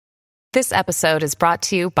This episode is brought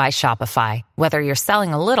to you by Shopify. Whether you're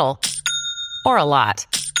selling a little or a lot,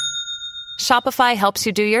 Shopify helps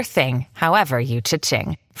you do your thing, however you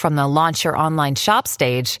cha-ching. From the launch your online shop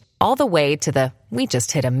stage, all the way to the we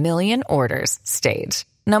just hit 1 million orders stage.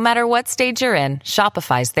 No matter what stage you're in,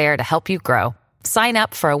 Shopify's there to help you grow. Sign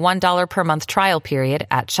up for a $1 per month trial period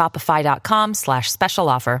at shopify.com/special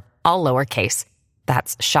offer, all lowercase.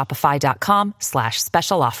 That's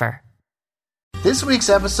shopify.com/special offer. This week's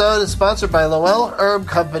episode is sponsored by Lowell Herb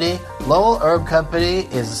Company. Lowell Herb Company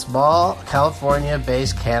is a small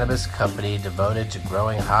California-based cannabis company devoted to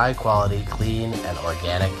growing high-quality, clean, and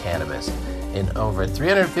organic cannabis. In over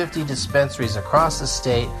 350 dispensaries across the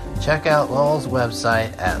state, check out Lowell's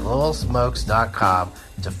website at lowellsmokes.com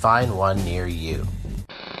to find one near you.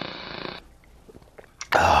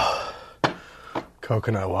 Oh,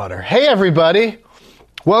 coconut water. Hey, everybody.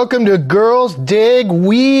 Welcome to Girls Dig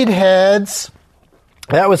Weed Heads.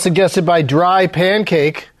 That was suggested by Dry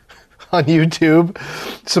Pancake on YouTube.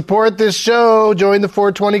 Support this show. Join the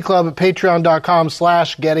 420 Club at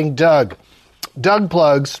patreon.com/gettingdoug. Doug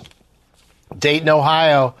plugs. Dayton,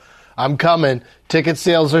 Ohio. I'm coming. Ticket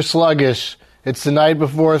sales are sluggish. It's the night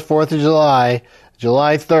before 4th of July.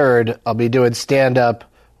 July 3rd. I'll be doing stand-up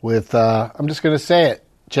with, I'm just going to say it,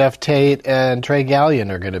 Jeff Tate and Trey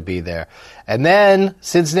Gallion are going to be there. And then,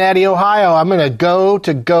 Cincinnati, Ohio, I'm going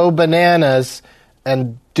to go bananas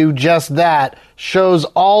and do just that. Shows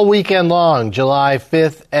all weekend long, July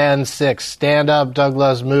 5th and 6th. Stand up, Doug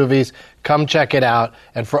Loves Movies. Come check it out.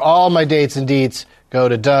 And for all my dates and deets, go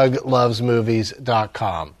to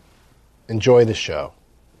douglovesmovies.com. Enjoy the show.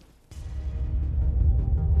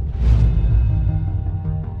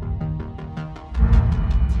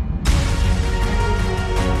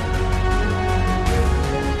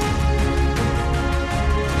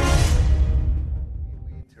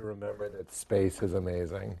 Space is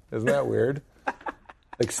amazing. Isn't that weird?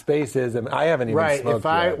 Like space is, I haven't even smoked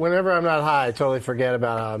yet. Whenever I'm not high, I totally forget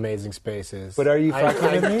about how amazing space is. But are you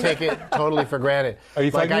fucking with me? I take it totally for granted. Are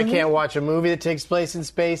you like fucking I with can't me? watch a movie that takes place in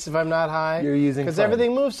space if I'm not high. You're using because fun.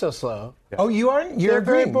 everything moves so slow. Yeah. Oh, you aren't? You're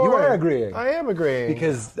very agreeing. You boring. are agreeing. I am agreeing.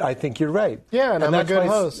 Because I think you're right. Yeah, and I'm a that's good why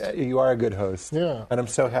host. You are a good host. Yeah. And I'm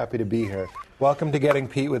so happy to be here. Welcome to Getting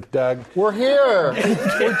Pete with Doug. We're here.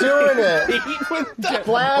 We're doing it. Pete with Doug.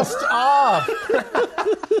 Blast off.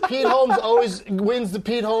 Pete Holmes always wins the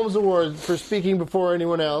Pete Holmes Award for speaking before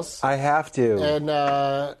anyone else. I have to. And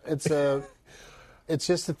it's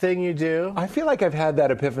just a thing you do. I feel like I've had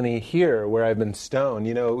that epiphany here where I've been stoned.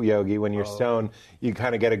 You know, Yogi, when you're stoned, you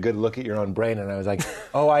kind of get a good look at your own brain. And I was like,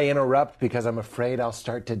 oh, I interrupt because I'm afraid I'll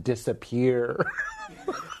start to disappear.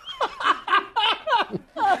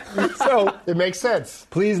 So it makes sense.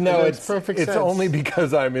 Please know it's perfect sense. It's only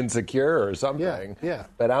because I'm insecure or something. Yeah.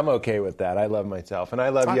 But I'm okay with that. I love myself. And I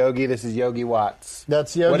love Yogi. This is Yogi Watts.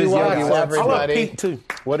 That's Yogi What is Watts, Yogi Watts? everybody. I love Pete too.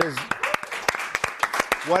 What is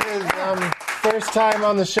first time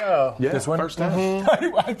on the show? Yeah, this one? First time.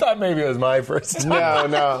 Mm-hmm. I thought maybe it was my first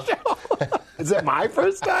time. No. Is it my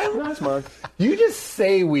first time? That's Mark. You just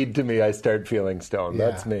say weed to me, I start feeling stoned.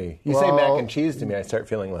 Yeah. That's me. You say mac and cheese to me, I start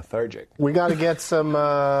feeling lethargic. We got to get some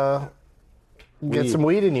some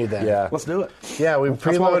weed in you then. Yeah. Let's do it. Yeah, we That's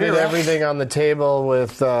why we're preloaded here, right? everything on the table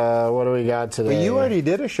with what do we got today? But you already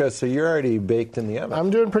did a show, so you're already baked in the oven.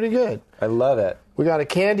 I'm doing pretty good. I love it. We got a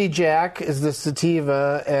Candy Jack is the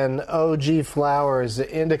sativa and OG Flower is the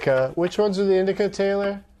indica. Which ones are the indica,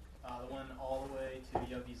 Taylor? The one all the way to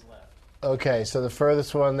Yogi's left. Okay, so the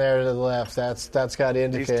furthest one there to the left, that's got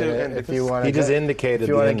indica in it. If you want He just indicated if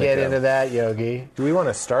you the want to get indica. into that, Yogi. Do we want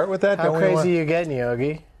to start with that? How Don't we crazy want- are you getting,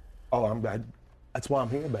 Yogi? Oh, I'm bad. That's why I'm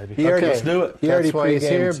here, baby. He already- Okay. Let's do it. He already That's why he's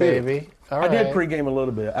pre-gamed here, too. baby. All I right. did pregame a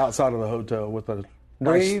little bit outside of the hotel with a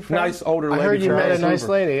Where are you from? nice older I lady. heard you from met a nice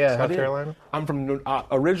Vancouver. lady, yeah. I South did. Carolina? I'm from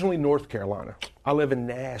originally North Carolina. I live in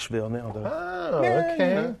Nashville now, though. Oh,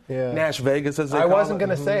 okay. Yeah. Nash Vegas, as they I call wasn't it.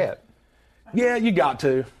 going to say it. Yeah, you got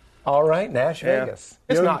to. All right, Nash Yeah. Vegas.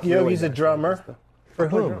 It's Yogi- not really Yogi's a Nash drummer. Vegas, though. For I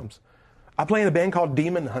play whom? drums. I play in a band called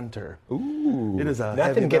Demon Hunter. Ooh. It is a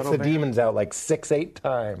Nothing heavy gets metal the band. demons out like 6-8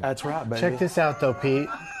 times. That's right, baby. Check this out, though, Pete.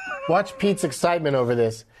 Watch Pete's excitement over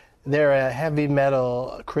this. They're a heavy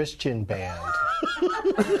metal Christian band.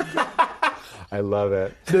 I love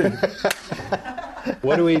it.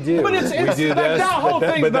 What do we do? But it's we do this, that whole but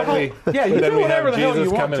then, thing, but the then whole, we, yeah, you but then do we whatever have the hell Jesus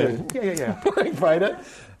you want coming to. in. Yeah. Fight it?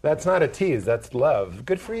 That's not a tease. That's love.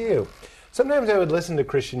 Good for you. Sometimes I would listen to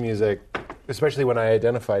Christian music, especially when I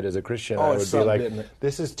identified as a Christian. Oh, I it would be sucked, like, didn't it?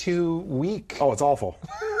 "This is too weak." Oh, it's awful.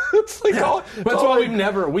 It's like all, That's why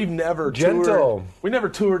we've never Gentle. toured. We never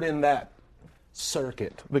toured in that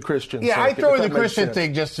circuit, the Christian Yeah, circuit. I throw if in the that makes Christian sense.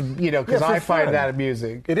 thing just to, because Yeah, for I find fun. that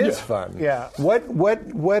amusing. It is fun. Yeah. What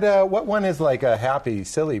one is like a happy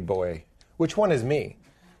silly boy? Which one is me?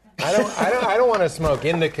 I don't want to smoke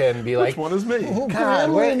indica and be like, Which one is me?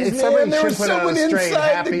 God, man, somebody there should was put out someone a straight inside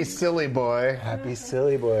happy silly boy. happy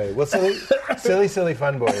silly boy. Well, silly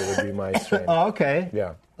fun boy would be my strain. Oh, okay.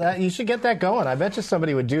 Yeah. You should get that going. I bet you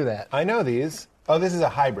somebody would do that. I know these. Oh, this is a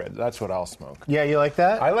hybrid. That's what I'll smoke. Yeah, you like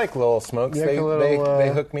that? I like Lowell Smokes. You like They, a little, they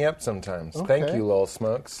hook me up sometimes. Thank okay. you, Lowell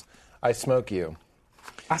Smokes. I smoke you.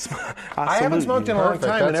 I haven't smoked in a long Perfect.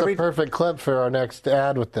 time. That's and every a perfect clip for our next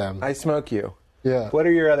ad with them. I smoke you. Yeah. What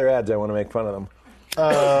are your other ads? I want to make fun of them.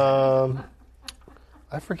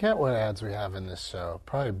 I forget what ads we have in this show.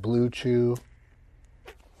 Probably Blue Chew.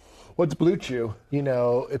 What's Blue Chew?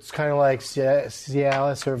 It's kind of like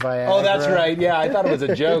Cialis or Viagra. Oh, that's right. Yeah, I thought it was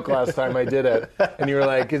a joke last time I did it. And you were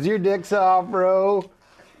like, is your dick soft, bro?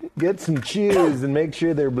 Get some chews and make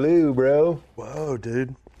sure they're blue, bro. Whoa,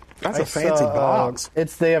 dude. That's I a fancy saw, box.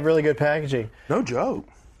 They have really good packaging. No joke.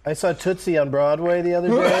 I saw Tootsie on Broadway the other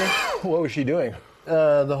day. What was she doing?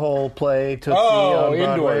 The whole play Tootsie Oh, on Broadway.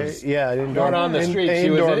 indoors. Yeah, indoor. Not on the street. She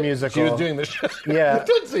was Indoor in- musical. She was doing the show. Yeah. The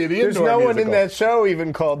Tootsie, the There's indoor no one in musical. that show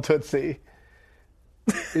even called Tootsie.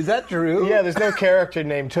 Is that true? Yeah, there's no character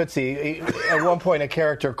named Tootsie. At one point, a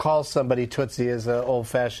character calls somebody Tootsie as an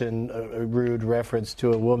old-fashioned, rude reference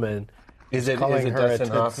to a woman. Is it calling her a Dustin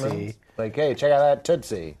Tootsie. Hoffman? Like, hey, check out that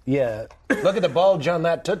Tootsie. Yeah. Look at the bulge on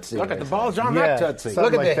that Tootsie. Look at the balls on Yeah. that Tootsie.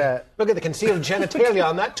 Something Look at like that. Look at the concealed genitalia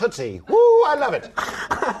on that Tootsie. Woo, I love it.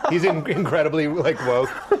 He's incredibly, woke.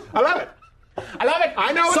 I love it. I love it.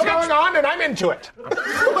 I know what's going on, and I'm into it.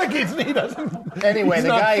 he doesn't. Anyway, he's the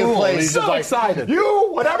not guy who fooled. plays- He's So just like, excited. You,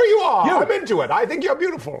 whatever you are, I'm into it. I think you're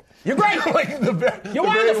beautiful. You're great. You're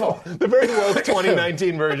wonderful. The very woke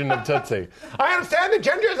 2019 version of Tootsie. I understand that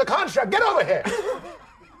gender is a construct. Get over here.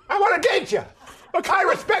 I want to date you. Look, I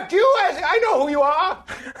respect you. I know who you are.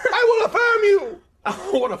 I will affirm you.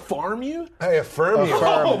 I want to farm you? I affirm you.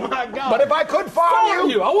 Oh, my God. But if I could farm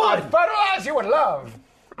you, I would. I'd fertilize you with love.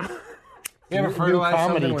 You ever New fertilize something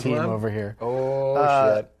comedy with team love? over here.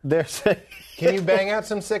 Oh, shit. There's Can you bang out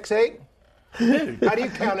some 6'8"? Dude, How do you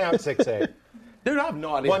count out 6'8"? dude, I have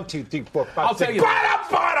no idea. 1, 2, 3, 4, 5, I'll 6. tell you.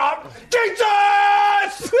 Ba-da-ba-da!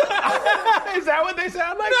 Jesus! Is that what they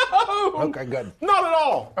sound like? No. Okay, good. Not at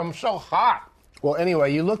all. I'm so hot. Well,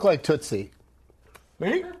 anyway, you look like Tootsie.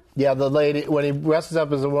 Me? Yeah, the lady, when he dresses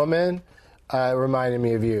up as a woman, reminded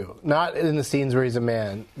me of you. Not in the scenes where he's a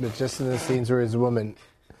man, but just in the scenes where he's a woman.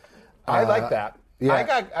 I like that. Yeah, I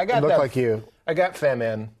got you look that. like you. I got fem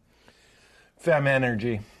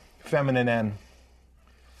energy. Feminine N.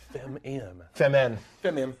 Fem-in. Femen.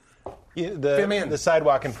 Fem-in. The, the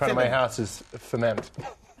sidewalk in front of my house is cement.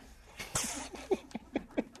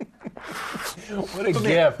 What a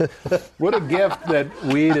gift. What a gift that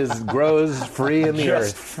weed grows free in the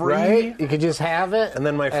Just earth. free. Right? You could just have it. And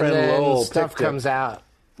then my friend then Lowell stuff picked it. comes out.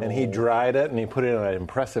 And he dried it and he put it in an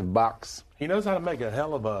impressive box. He knows how to make a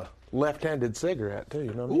hell of a left-handed cigarette, too.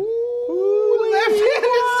 You know what I mean?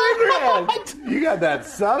 Left-handed cigarette. You got that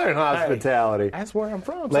southern hospitality. That's where I'm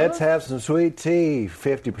from. Let's son. have some sweet tea.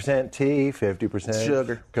 50% tea, 50%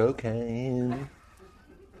 Sugar. cocaine.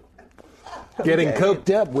 Getting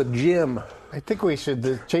coked up with Jim. I think we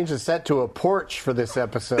should change the set to a porch for this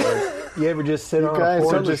episode. You ever just sit on Guys a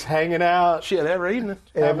porch? are just hanging out, Shit, every evening.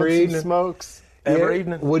 Every having some evening. smokes, Every Yeah.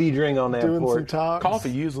 evening. What do you drink on that doing some porch? talks. Coffee,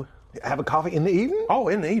 usually. Have a coffee in the evening? Oh,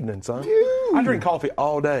 in the evening, son. I drink coffee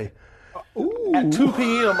all day. At 2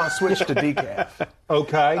 p.m., I switch to decaf.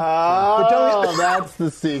 Okay. Oh, that's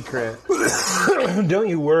the secret. Don't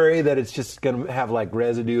you worry that it's just going to have like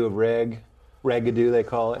residue of regadoo they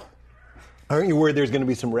call it? Aren't you worried there's going to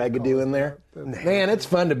be some regadoo in there? Man, it's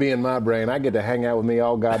fun to be in my brain. I get to hang out with me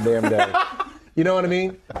all goddamn day. You know what I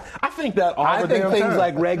mean? I think that all I the think damn things time.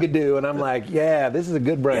 like regadoo, and I'm like, yeah, this is a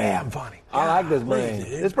good brain. Yeah, I'm funny. I like this brain. Golly,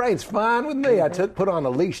 dude. This brain's fine with me. I put on a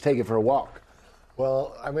leash, take it for a walk.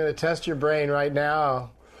 Well, I'm going to test your brain right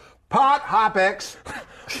now. Pot Hopex.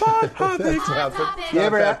 You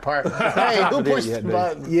ever- that part? Hey, who pushed the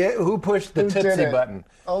button? Yeah, who pushed the Who did Tootsie it? button?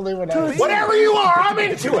 Only when I was Whatever you are, I'm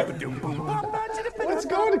into it. What's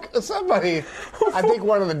going to somebody? I think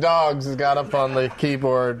one of the dogs has got up on the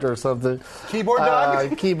keyboard or something. Keyboard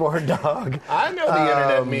dog? Keyboard dog. I know the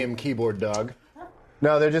internet meme, keyboard dog.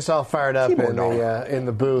 No, they're just all fired up Keyboard in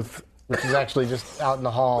the booth, which is actually just out in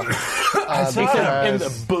the hall. in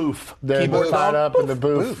the booth. They're Keyboard fired dog? up in the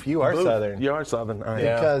booth. Oof, you are southern. You are Southern. I am.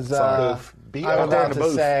 Yeah. Because Sorry. I Booth. was Out there in about the to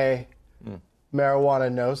booth. say,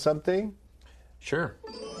 marijuana knows something. Sure.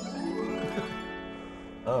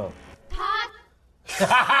 Pot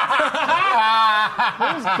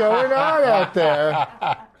What's going on out there?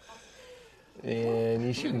 And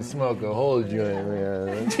you shouldn't smoke a whole joint,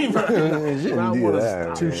 man. You shouldn't do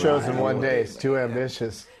that. 2 shows in one day. It's too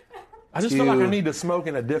ambitious. I just feel like I need to smoke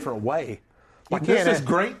in a different way. Like, can't this is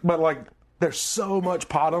great, but like, there's so much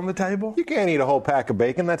pot on the table. You can't eat a whole pack of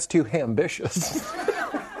bacon. That's too ambitious.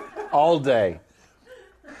 All day.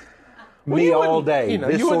 Me all day.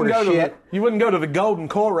 This sort of shit. You wouldn't go to the Golden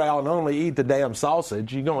Corral and only eat the damn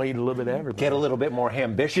sausage. You're going to eat a little bit of everything. Get a little bit more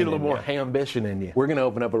ambition. Get a little more ambition in you. We're going to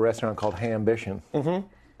open up a restaurant called Hambition. Mm-hmm.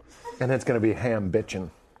 And it's going to be ham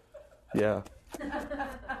bitchin'. Yeah.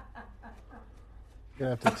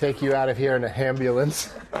 Gonna have to take you out of here in an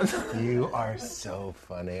ambulance. You are so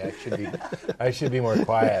funny. I should be more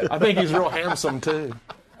quiet. I think he's real handsome, too.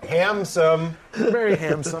 Handsome. Very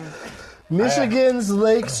handsome. Michigan's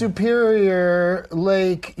Lake Superior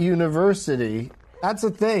Lake University. That's a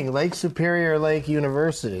thing. Lake Superior Lake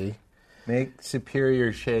University Make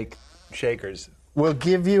Superior Shakers. will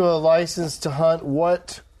give you a license to hunt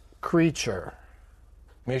what creature?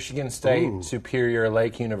 Michigan State Superior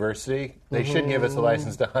Lake University. They should give us a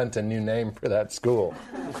license to hunt a new name for that school.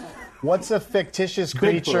 What's a fictitious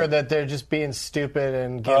creature that they're just being stupid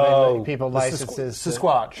and giving people licenses?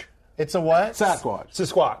 Sasquatch. It's a what?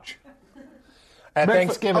 Sasquatch. At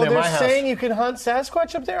Thanksgiving Oh, in they're my house. saying you can hunt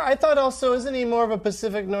Sasquatch up there? I thought also, isn't he more of a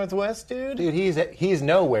Pacific Northwest dude? Dude, he's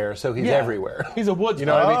nowhere, so he's everywhere. He's a woodsman. You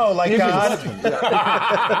know what I mean? Oh, like God?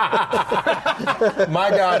 My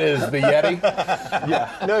God is the Yeti.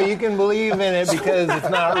 Yeah. No, you can believe in it because it's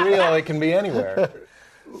not real. It can be anywhere.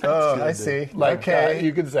 Oh, I see. Like okay. God,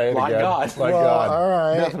 you can say it Like again. God. Like Well, God. all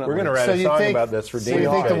right. Definitely. We're going to write So a you song think- about this for So Dean you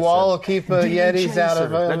think the Chaser. wall will keep Yetis out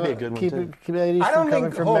of That'd be a good one, keep too. Yetis I from don't coming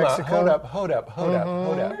think. from Hold Mexico? up. Hold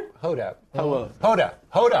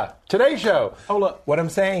up. Today's show. Hold up. What I'm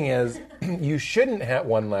saying is, you shouldn't have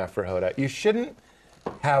one laugh for Hoda. You shouldn't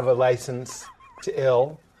have a license to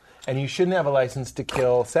ill, and you shouldn't have a license to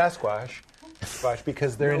kill Sasquatch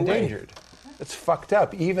because they're endangered. It's fucked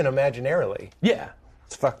up, even imaginarily. Yeah.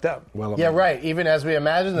 It's fucked up. Well, Yeah, right. Even as we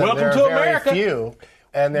imagine them, Welcome there to are very America. few,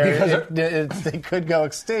 and they could go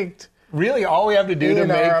extinct Really, all we have to do to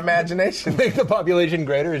in our make imagination. the population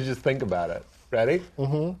greater is just think about it. Ready?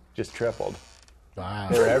 Mm-hmm. Just tripled. Wow.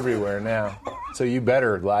 They're everywhere now. So you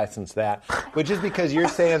better license that. But just because you're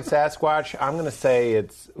saying Sasquatch, I'm going to say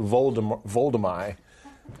it's Voldemort.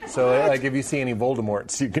 So, like, if you see any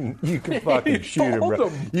Voldemorts, you can fucking shoot him, bro.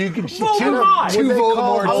 You can shoot Voldemort! two Would they call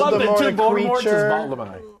Voldemorts. I love that Voldemort two a Voldemorts is creature?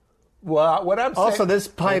 Voldemort. Well, what I'm saying... Also, this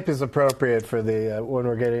pipe is appropriate for the when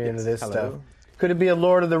we're getting into this stuff. Could it be a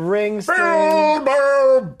Lord of the Rings thing?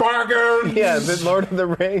 Bilbo Baggins! Yeah, is it Lord of the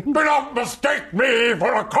Rings? Do not mistake me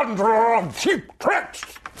for a conjurer of cheap tricks!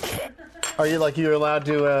 Are you you're allowed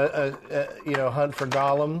to hunt for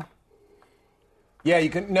Gollum? Yeah, you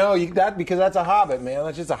can... No, because that's a hobbit, man.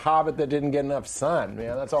 That's just a hobbit that didn't get enough sun,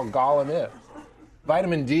 man. That's all Gollum is.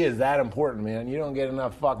 Vitamin D is that important, man. You don't get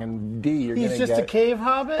enough fucking D, you're He's gonna just get... a cave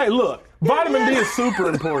hobbit? Hey, look, vitamin D is super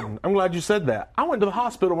important. I'm glad you said that. I went to the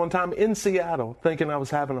hospital one time in Seattle thinking I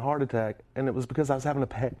was having a heart attack, and it was because I was having a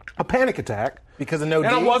panic attack. Because of no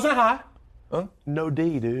And D? I wasn't high. Huh? No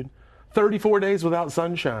D, dude. 34 days without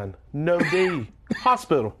sunshine. No D.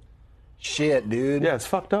 Hospital. Shit, dude. Yeah, it's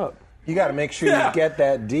fucked up. You got to make sure Yeah. you get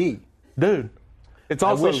that D. Dude. It's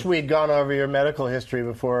I also... wish we'd gone over your medical history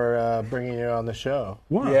before bringing you on the show.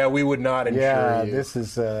 What? Yeah, we would not insure Yeah, you. this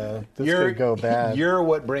could go bad. You're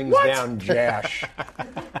what brings down Jash.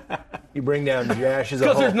 You bring down Jash as a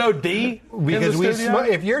Because whole. there's no D Because in the studio?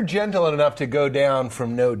 if you're gentle enough to go down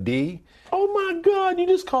from no D, Oh, my God. You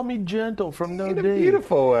just called me gentle from no in a D.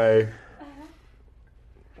 beautiful way.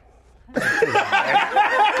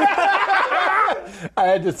 I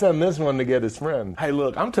had to send this one to get his friend. Hey,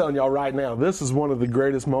 look, I'm telling y'all right now, this is one of the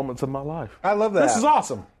greatest moments of my life. I love that. This is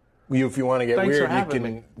awesome. If you want to get Thanks weird, for you having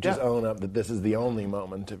can me. just Yeah. own up that this is the only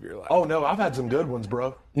moment of your life. Oh, no, I've had some good ones,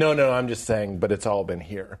 bro. No, I'm just saying, but it's all been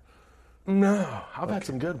here. No, I've had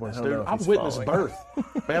some good ones, I don't know dude. if I've he's witnessed following.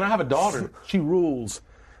 birth. Man, I have a daughter. She rules.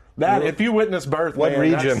 That if you witness birth, What man,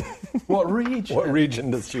 region? that's- What region? What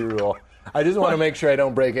region does she rule? I just want to make sure I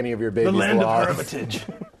don't break any of your baby's The land laws. of Hermitage.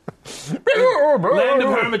 Land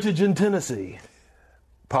of Hermitage in Tennessee.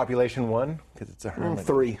 Population 1? Because it's a hermit.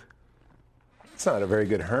 3. It's not a very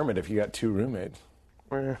good hermit if you got 2 roommates.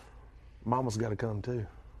 Well, Mama's got to come too.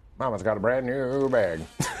 Mama's got a brand new bag.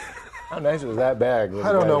 How nice was that bag?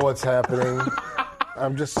 I don't know what's happening.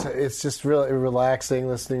 It's just really relaxing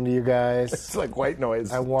listening to you guys. It's like white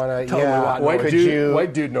noise. I want to,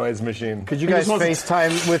 white dude noise machine. Could you guys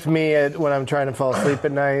FaceTime with me when I'm trying to fall asleep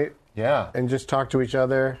at night? Yeah. and just talk to each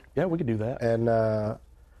other. Yeah, we could do that. And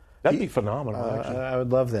That'd be phenomenal, actually. I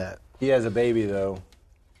would love that. He has a baby, though.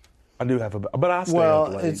 I do have but I stay Well,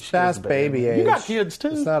 up late. it's She past has a baby age. You got kids, too.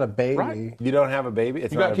 It's not a baby. Right? You don't have a baby?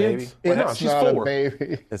 It's You not got a kids? baby? No, It's she's not 4. a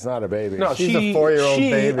baby. It's not a baby. No, She's a 4-year-old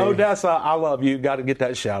baby. Odessa, I love you. Got to get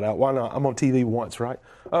that shout out. Why not? I'm on TV once, right?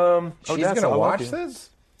 She's Odessa, going to I love watch you. this?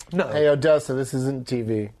 No. Hey, Odessa, this isn't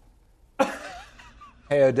TV.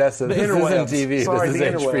 Hey, Odessa, this interwebs. isn't TV. Sorry, this the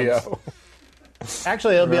is HBO.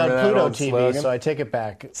 Actually, it'll be on Remember that Pluto old TV, slogan? so I take it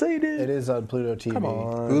back. Say it is. It is on Pluto TV. Come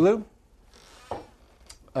on. Hulu?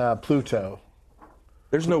 Pluto.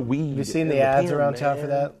 There's no weed. Have you seen in the ads pen, around town man. for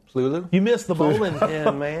that? Plulu? You missed the bowling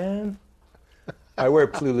pin, man. I wear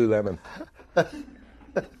Plululemon.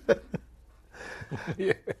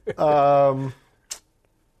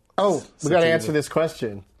 Oh, we got to answer this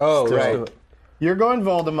question. Oh, right. You're going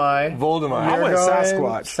Voldemort. Voldemort. I You're went going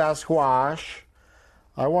Sasquatch. Sasquatch.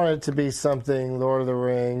 I want it to be something Lord of the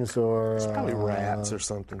Rings or Probably rats or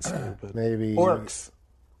something stupid. maybe Orcs.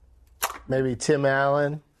 Maybe Tim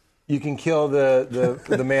Allen. You can kill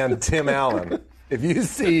the man Tim Allen. If you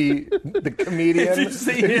see the comedian, If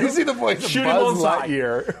you see the voice shoot of him Buzz on sight.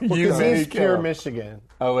 Lightyear, you Because may he's kill pure him. Michigan.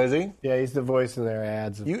 Oh, is he? Yeah, he's the voice in their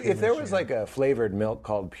ads. Of Pure If there was Michigan. like a flavored milk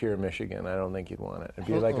called Pure Michigan, I don't think you'd want it. It'd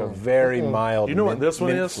be like a very mild. You know what mint, this one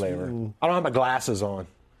mint is? Flavor. I don't have my glasses on.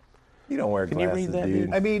 You don't wear Can you glasses, read that, dude.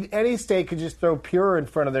 dude? I mean, any state could just throw "pure" in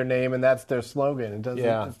front of their name, and that's their slogan. It doesn't.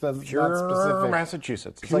 Yeah, It's not Pure specific.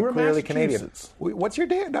 Massachusetts. It's Pure like clearly Canadian. Massachusetts. What's your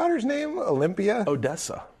daughter's name? Olympia.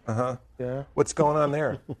 Odessa. Yeah. What's going on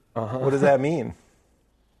there? What does that mean?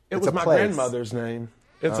 It It's was a my place. grandmother's name.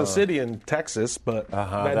 It's a city in Texas, but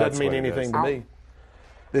that that's doesn't mean what it anything is. to me.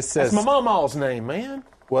 This says. It's my mama's name, man.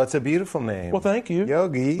 Well, it's a beautiful name. Well, thank you.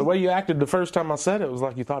 Yogi. The way you acted the first time I said it was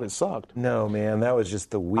like you thought it sucked. No, man, that was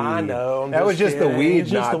just the weed. I know. That was just the kidding. weed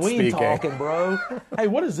It's just not the weed speaking. talking, bro. Hey,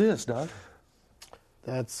 what is this, Doug?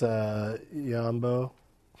 That's Yambo.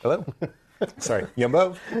 Hello? Sorry,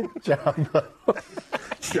 Yumbo? Jumbo.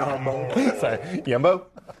 Sorry, Yumbo?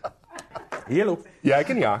 Yellow. Yeah, I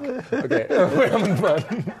can yak. Okay, we're having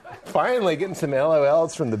fun. Finally getting some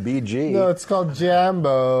LOLs from the BG. No, it's called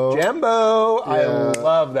Jambo. Jambo! I Yeah.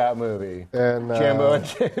 love that movie. And, Jambo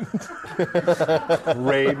Unchained.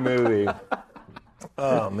 Great movie.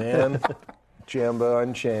 Oh, man. Jambo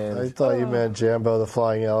Unchained. I thought you meant Jambo the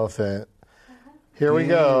Flying Elephant. Here we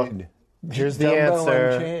go. Dude. Here's the Dumbo answer.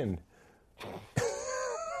 Unchained.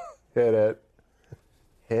 Hit it.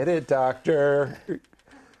 Hit it, doctor.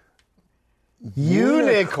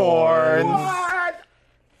 Unicorns. What?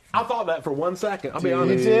 I thought that for 1 second. I'll be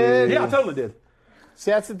honest. did? Yeah, I totally did. See,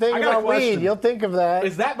 that's the thing I got a about weed. question. You'll think of that.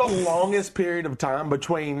 Is that the longest period of time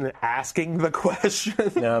between asking the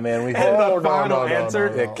question No, man, we've and had- the final answer?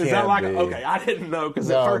 no. It Is that can't like, be. okay, I didn't know because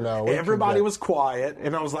No, at first no, we everybody could- was quiet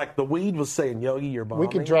and I was like, the weed was saying, Yogi, you're bombing.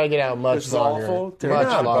 we could drag it out much This is longer. awful. Much You're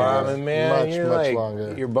not longer. bombing, man. Much, you're much like,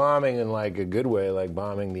 longer. You're bombing in like a good way, like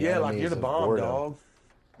bombing the Yeah, enemies like you're the of bomb, boredom. dog.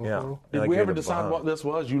 Yeah. Did Like we you're ever the decide bomb. what this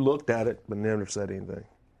was? You looked at it but never said anything.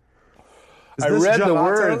 Is I this read the gelato?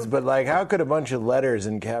 words, but like, how could a bunch of letters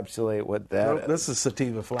encapsulate what that Nope, is? this is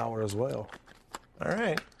sativa flower as well. All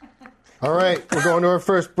right. All right, we're going to our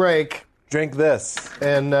first break. Drink this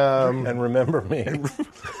And and remember me.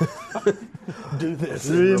 Do this.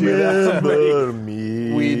 remember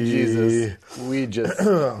me. We Jesus. We just.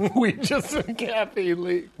 We just and Kathy.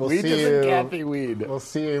 We see just and you. Kathy weed. We'll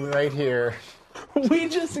see you right here We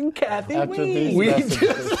just and Kathy after weed. these We messages.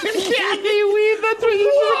 just and Kathy weed. That's what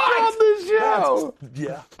you should have called the show.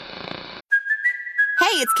 Yeah.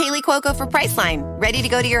 Hey, it's Kaylee Cuoco for Priceline. Ready to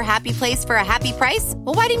go to your happy place for a happy price?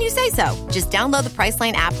 Well, why didn't you say so? Just download the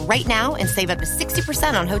Priceline app right now and save up to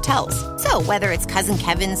 60% on hotels. So whether it's Cousin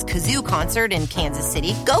Kevin's Kazoo Concert in Kansas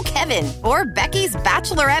City, go Kevin, or Becky's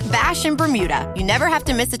Bachelorette Bash in Bermuda, you never have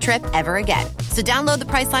to miss a trip ever again. So download the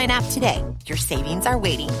Priceline app today. Your savings are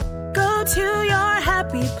waiting. Go to your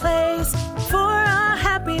happy place for a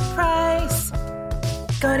happy price.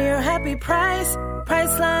 Go to your happy price,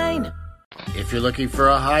 Priceline. If you're looking for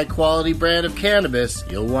a high-quality brand of cannabis,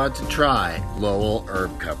 you'll want to try Lowell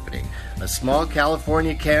Herb Company. A small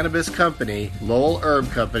California cannabis company, Lowell Herb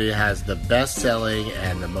Company has the best-selling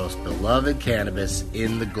and the most beloved cannabis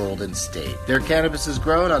in the Golden State. Their cannabis is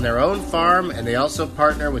grown on their own farm, and they also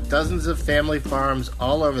partner with dozens of family farms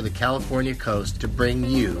all over the California coast to bring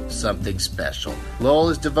you something special. Lowell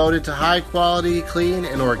is devoted to high-quality, clean,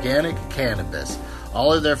 and organic cannabis.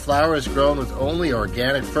 All of their flour is grown with only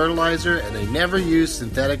organic fertilizer, and they never use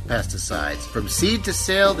synthetic pesticides. From seed to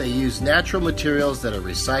sale, they use natural materials that are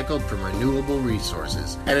recycled from renewable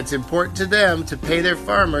resources. And it's important to them to pay their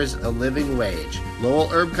farmers a living wage. Lowell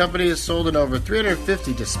Herb Company is sold in over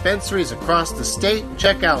 350 dispensaries across the state.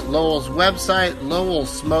 Check out Lowell's website,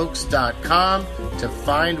 lowellsmokes.com, to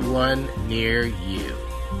find one near you.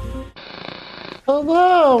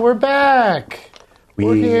 Hello, we're back.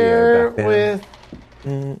 We're here with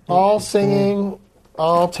all singing,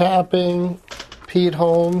 all tapping, Pete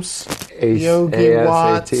Holmes, Yogi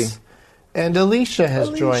Watts, and Alicia has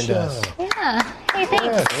joined us. Yeah. Hey, thanks.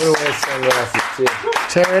 Yeah. I'm going to wear sunglasses, too.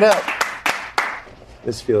 Tear it up.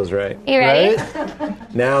 This feels right. You ready?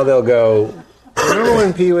 Right? Now they'll go, remember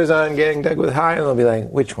when P was on Getting Dug with High? And they'll be like,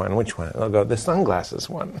 which one? And they'll go, the sunglasses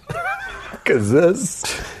one. Because this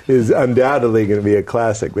is undoubtedly going to be a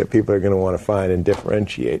classic that people are going to want to find and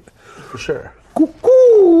differentiate. For sure.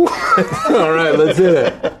 Cuckoo! All right, let's hit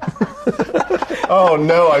it. Oh,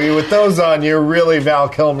 no. I mean, with those on, you're really Val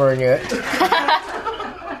Kilmering it.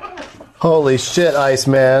 Holy shit,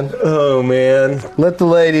 Iceman. Oh, man. Let the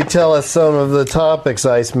lady tell us some of the topics,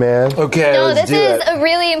 Iceman. Okay, No, let's this do is it. a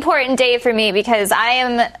really important day for me because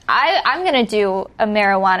I'm going to do a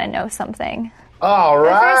marijuana know something. All First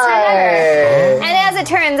time ever. right. And as it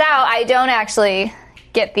turns out, I don't actually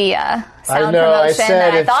get the sound I promotion said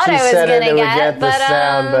that I if thought she I was said going it, to it would get. get the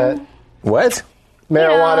sound, but What?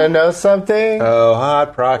 marijuana knows something? Oh,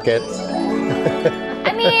 Hot Rockets.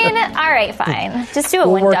 I mean, all right, fine. Just do it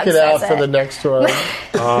We'll when work Doug it out says for it. the next one.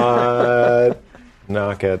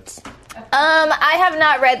 Knockets. I have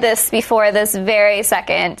not read this before this very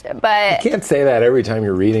second, but You can't say that every time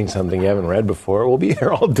you're reading something you haven't read before. We'll be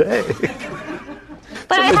here all day.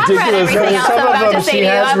 I have read ridiculous. everything else Some I'm of about them to say she to you.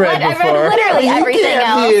 has I've read read before. literally everything You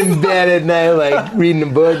else. can't be in bed at night, like, reading a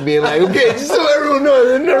book, being like, okay, just so everyone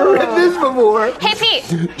knows, I've never read this before. Hey,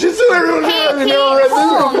 Pete. Just so everyone knows, Hey, I've Pete never read this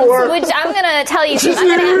Holmes, before. which I'm going to tell you. Just so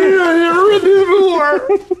I'm everyone gonna, knows, I've never read this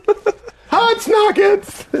before. Hot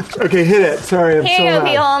Knockets. Okay, hit it. Sorry, I'm here so you go,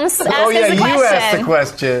 Pete loud. Holmes. Ask Oh, us yeah, the you question. asked the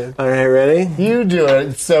question. All right, ready? You do it.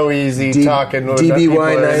 It's so easy talking with people DBY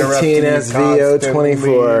are interrupting 19 you SVO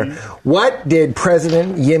 24. constantly. What did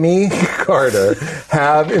President Jimmy Carter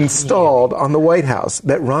have installed on the White House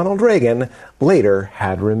that Ronald Reagan later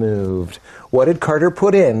had removed? What did Carter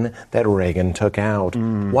put in that Reagan took out?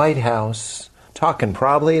 White House. Talking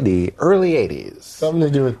probably the early 80s. Something to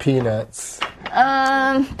do with peanuts.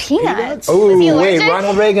 Peanuts. Oh, Was he wait, allergic?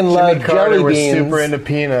 Ronald Reagan loved Jimmy Carter jelly was beans. super into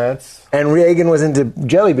peanuts. And Reagan was into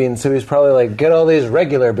jelly beans, so he's probably like, get all these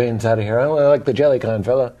regular beans out of here. I only like the jelly kind,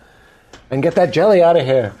 fella. And get that jelly out of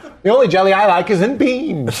here. The only jelly I like is in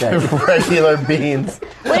beans. Regular beans.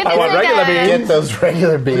 What if I it's want like regular a- beans. Get those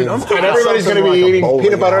regular beans. And everybody's going to be eating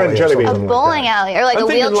peanut butter and jelly beans. A bowling alley or like I'm a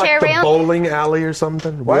thinking wheelchair like the ramp? bowling alley or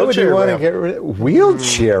something. Why would you Wheelchair want to ramp. get rid of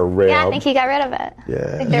wheelchair ramp? Yeah, I think he got rid of it.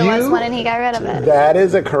 Yeah. I think there was one and he got rid of it. That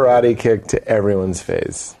is a karate kick to everyone's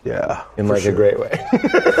face. Yeah. In like a great way.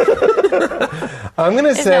 I'm going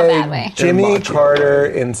to It's no bad way. say Jimmy Carter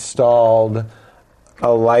installed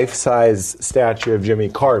a life-size statue of Jimmy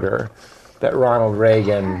Carter that Ronald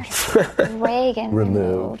Reagan Reagan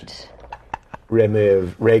removed.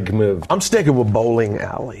 I'm sticking with bowling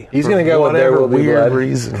alley. He's For going to go with There whatever Will Be weird Blood.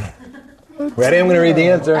 reason. Ready? I'm going to read the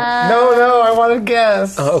answer. No, I want to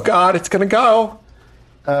guess. Oh, God, it's going to go.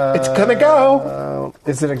 It's going to go.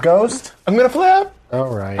 Is it a ghost? I'm going to flip.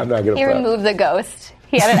 All right. I'm not going He to flip. removed the ghost.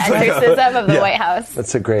 He had an exorcism of the White House.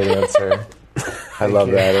 That's a great answer. I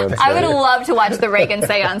love that answer. I would love to watch the Reagan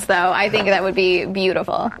seance, though. I think that would be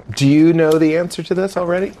beautiful. Do you know the answer to this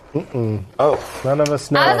already? Oh. None of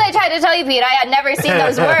us know. As I tried to tell you, Pete, I had never seen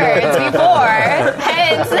those words before.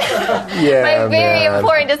 Hence, my very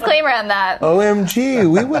important disclaimer on that.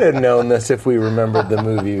 OMG, we would have known this if we remembered the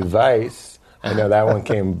movie Vice. I know that one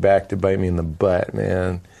came back to bite me in the butt,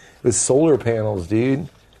 man. It was solar panels, dude.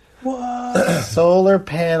 What? Solar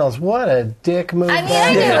panels. What a dick move. I mean,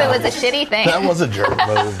 I knew it was a shitty thing. That was a jerk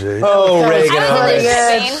move, dude. Oh, Reagan. I was Cutting really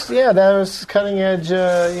edge. Spain. Yeah, that was cutting edge,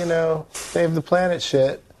 save the planet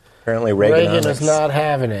shit. Apparently Reagan Reaganomics is not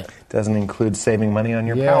having it. doesn't include saving money on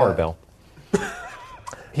your Yeah. power bill.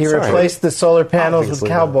 He Sorry. replaced the solar panels Obviously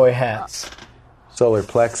with cowboy hats. Solar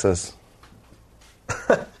plexus.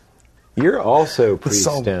 You're also sol-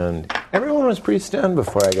 pre-stoned. Everyone was pre-stoned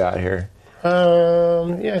before I got here.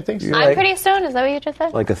 Yeah, I think so. You're I'm like- pretty stoned. Is that what you just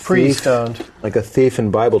said? Like a thief. Pre-stoned. Like a thief in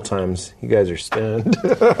Bible times. You guys are stoned.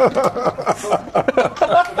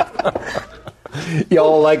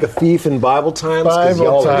 Y'all like a thief in Bible times? 'Cause Bible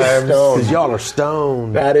y'all are times. stoned. Because y'all are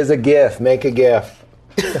stoned. That is a gif. Make a gif.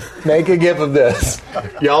 Make a gif of this.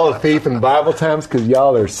 Y'all are thief in Bible times because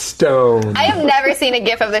y'all are stoned. I have never seen a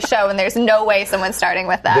GIF of the show, and there's no way someone's starting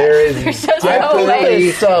with that. There is There's just no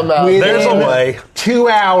way. There's a way. 2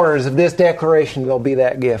 hours of this declaration, there'll be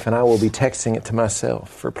that gif, and I will be texting it to myself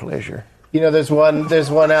for pleasure. You know, there's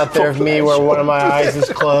one out there of me where one of my eyes is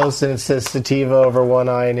closed and it says sativa over one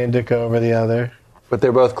eye and indica over the other. But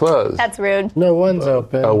they're both closed. That's rude. No, one's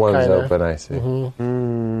open. Oh, one's kinda. open, I see.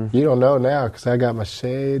 You don't know now because I got my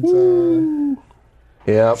shades on.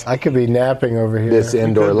 Yep. I could be napping over here. This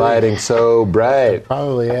indoor lighting so bright.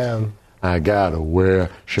 Probably am. I gotta wear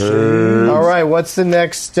shirts. All right, what's the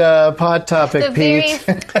next pod topic, The Pete?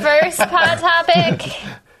 very first pod topic.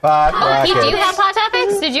 Pete, do you have pod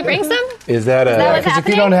topics? Did you bring some? Is that a... that what's Because if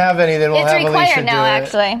you don't have any, then we'll It's have Alicia required now, do it.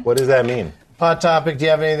 actually. What does that mean? Pod topic. Do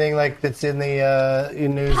you have anything like that's in the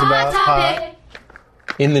news about pot?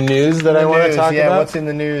 In the news that I want to talk about? What's in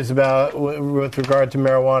the news about with regard to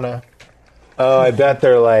marijuana? Oh, I bet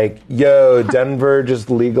they're like, yo, Denver just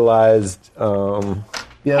legalized...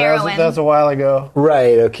 Yeah, Heroin. that was a while ago.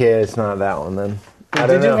 Right, okay, it's not that one then. I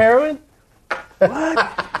don't Did you know. do heroin?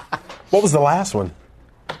 What was the last one?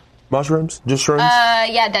 Mushrooms? Just shrooms?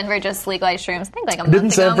 Yeah, Denver just legalized shrooms. I think like a month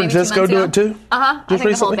Didn't ago, San maybe 2 Francisco months do ago. it too? I think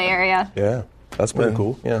recently? the whole Bay Area. Yeah, that's pretty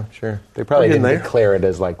cool. Yeah, sure. They probably We're getting didn't there. declare it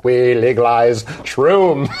as like, we legalized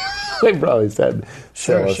shroom. They probably said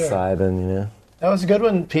Sure. psilocybin, you know. That was a good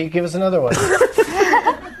one, Pete. Give us another one.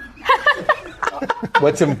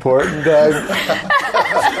 What's important, Doug,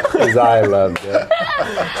 is I loved it.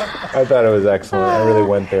 I thought it was excellent. I really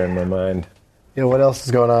went there in my mind. You know, what else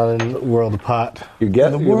is going on in the world of pot? You're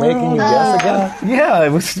making your guess again? Yeah,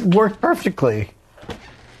 it worked perfectly.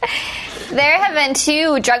 There have been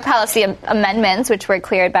 2 drug policy amendments which were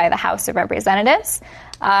cleared by the House of Representatives.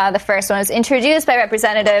 The first one was introduced by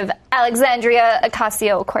Representative Alexandria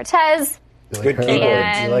Ocasio-Cortez. Good keyboards.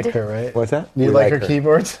 And You like her, right? What's that? You We like her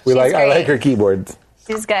keyboards? I like great. her keyboards.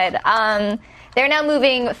 She's good. They're now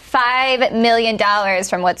moving $5 million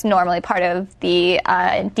from what's normally part of the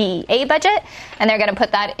DEA budget, and they're going to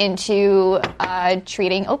put that into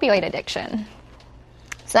treating opioid addiction.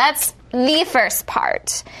 So that's the first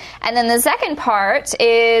part. And then the second part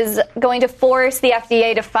is going to force the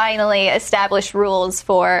FDA to finally establish rules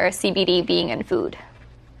for CBD being in food.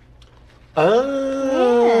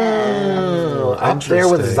 Oh, up there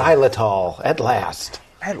with xylitol at last.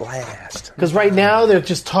 At last. Because right now they're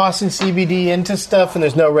just tossing CBD into stuff and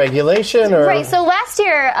there's no regulation. Or Right, so last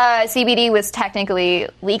year CBD was technically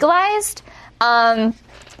legalized, but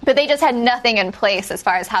they just had nothing in place as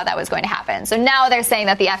far as how that was going to happen. So now they're saying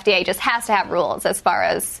that the FDA just has to have rules as far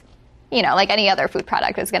as, you know, like any other food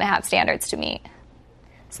product is going to have standards to meet.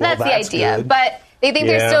 So Well, that's the that's idea. good. But they think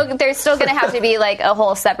there's still going to have to be like a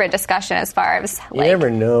whole separate discussion as far as like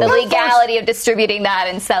never know. the legality of distributing that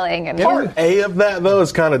and selling. And Part A of that, though,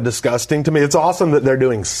 is kind of disgusting to me. It's awesome that they're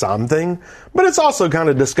doing something, but it's also kind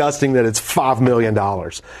of disgusting that it's $5 million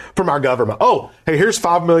from our government. Oh, hey, here's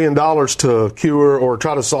 $5 million to cure or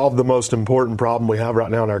try to solve the most important problem we have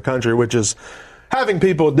right now in our country, which is having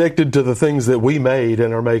people addicted to the things that we made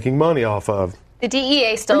and are making money off of. the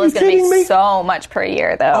DEA still Are is you going to kidding make me? so much per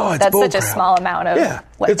year, though. Oh, it's That's such a bullcrap. small amount of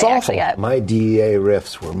what it's they awful. actually get. My DEA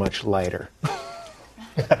riffs were much lighter.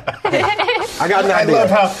 I got an I idea. love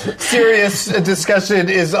how serious a discussion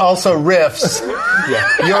is also riffs.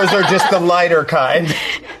 Yours are just the lighter kind.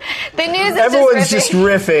 The news is Everyone's just just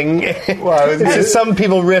riffing. It's just some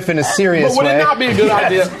people riff in a serious But would way. it not be a good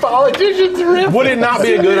idea? Politicians riff. Would it not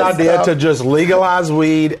be a good idea to just legalize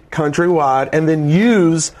weed countrywide and then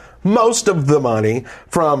use most of the money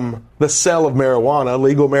from the sale of marijuana,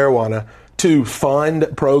 legal marijuana, to fund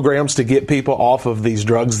programs to get people off of these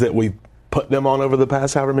drugs that we put them on over the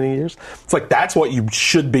past however many years? It's like that's what you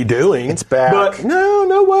should be doing. It's back. But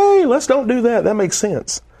no way. Let's don't do that. That makes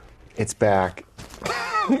sense. It's back.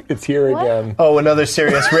 It's here again. Oh, another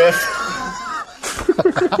serious riff.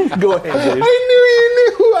 Go ahead, dude.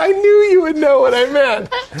 I knew you would know what I meant.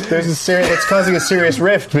 There's it's causing a serious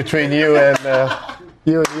rift between you and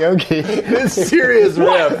Yogi. It's serious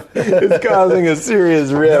riff. It's causing a serious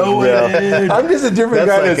riff. No, Bill. it ain't. I'm just a different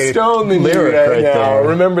That's kind like of a stone than you lyric right right now. there.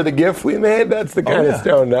 Remember the GIF we made? That's the kind of yeah.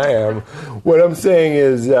 stoned I am. What I'm saying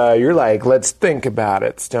is, you're like, let's think about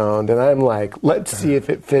it, stoned, and I'm like, let's see if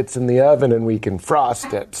it fits in the oven and we can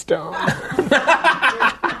frost it, stoned.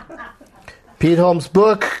 Pete Holmes'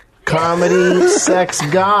 book, Comedy, Sex,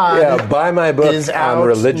 God, Yeah, buy my book is on out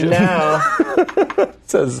religion. now. It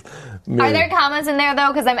says me. Are there commas in there, though?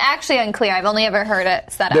 Because I'm actually unclear. I've only ever heard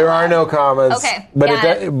it said out There loud. are no commas. Okay, But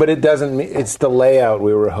got it doesn't mean it's the layout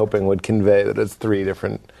we were hoping would convey that it's 3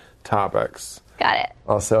 different topics. Got it.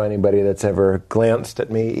 Also, anybody that's ever glanced at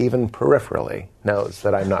me, even peripherally, knows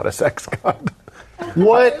that I'm not a sex god.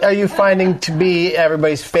 What are you finding to be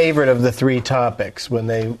everybody's favorite of the 3 topics when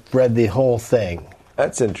they read the whole thing?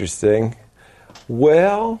 That's interesting.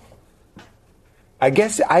 Well, I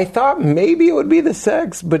guess I thought maybe it would be the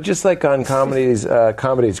sex, but just like on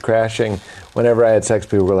Comedy's Crashing, whenever I had sex,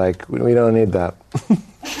 people were like, we don't need that.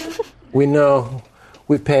 We know.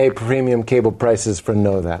 We pay premium cable prices for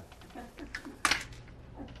know that.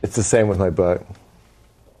 It's the same with my book.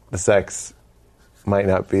 The sex might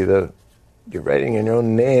not be you're writing in your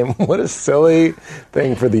own name. What a silly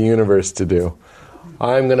thing for the universe to do.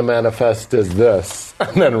 I'm going to manifest as this,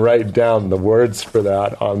 and then write down the words for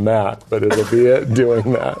that on that, but it'll be it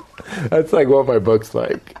doing that. That's like what my book's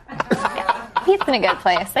like. He's in a good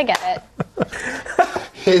place. I get it.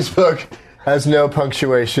 His book has no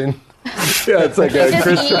punctuation. Yeah, it's like a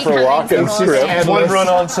Christopher Walken script. One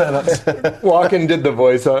run-on sentence. Walken did the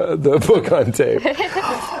voice, the book on tape.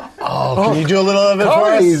 Oh, can you do a little of it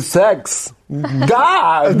for us? Sex.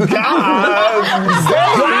 God.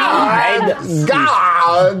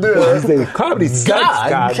 Comedy, sex,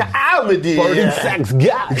 God. Comedy. Sex,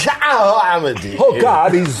 God. Comedy. Oh,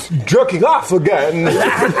 God, he's jerking off again.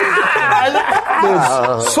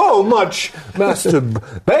 There's so much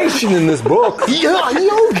masturbation in this book.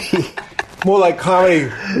 Yogi. More like comedy,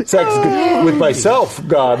 sex with myself,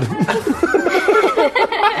 God.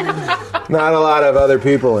 Not a lot of other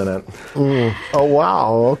people in it. Oh,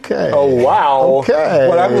 wow. Okay. Oh, wow. Okay.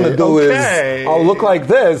 What I'm going to do is I'll look like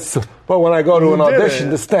this, but when I go to an audition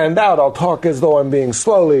to stand out, I'll talk as though I'm being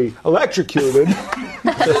slowly electrocuted.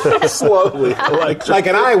 Slowly electrocuted. Like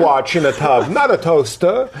an eye watch in a tub, not a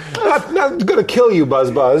toaster. Not going to kill you,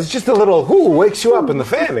 Buzz. Just a little wakes you up in the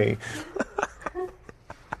fanny.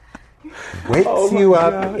 Wakes you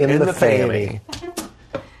up in the fanny.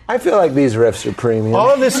 I feel like these riffs are premium. All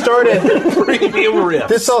of this started... Premium riffs.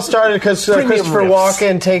 This all started because Christopher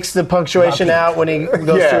Walken takes the punctuation out when he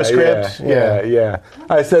goes through a script. Yeah.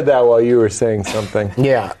 I said that while you were saying something.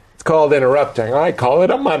 Yeah. It's called interrupting. I call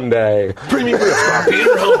it a Monday. Premium riffs by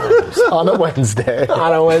Peter Holmes. On a Wednesday.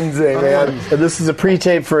 On a Wednesday, man. And this is a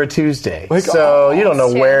pre-tape for a Tuesday. So you don't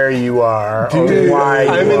know where you are or why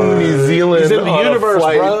I'm you in are. New Zealand. He's in the on universe, a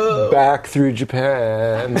flight bro. back through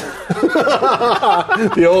Japan.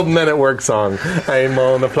 The old Men at Work song. I'm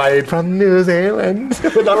on a flight from New Zealand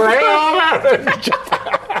with a layover in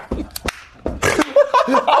Japan.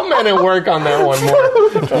 I'm Men at Work on that one more.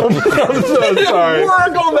 I'm so sorry.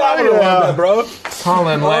 Work on that one a little bit, bro.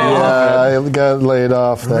 Colin laid off. Yeah, I got laid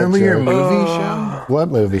off. Remember your joke. movie show? What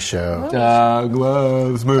movie show? Doug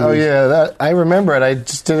loves movies. Oh, yeah. I remember it. I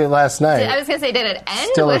just did it last night. I was going to say, did it end?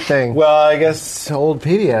 Still a thing. Well, I guess old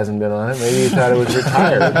Petey hasn't been on it. Maybe he thought it was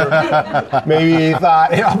retired. Maybe he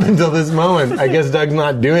thought, up until this moment, I guess Doug's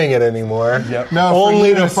not doing it anymore. Yep. No, Only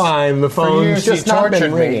for to years- find the For phone years, just you not been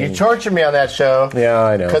tortured me. ringing. You tortured me on that show. Yeah,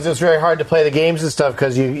 I know. Because it's very hard to play the games and stuff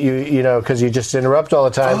because you just interrupt all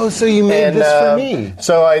the time. Oh, so you made this for me.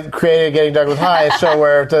 So I created Getting Doug with High, a show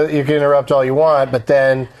where you can interrupt all you want, but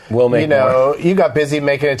then We'll make more. you got busy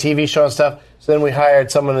making a TV show and stuff. So then we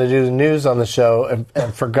hired someone to do the news on the show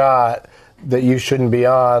and forgot that you shouldn't be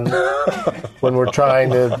on when we're trying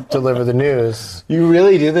to deliver the news. You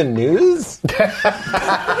really do the news?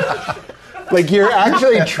 Like, you're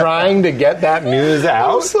actually trying to get that news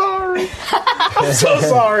out? I'm sorry. I'm so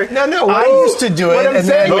sorry. No. I used to do it, and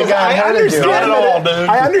then we got her to do it. Not at all, dude.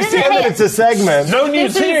 I understand that it's a segment. No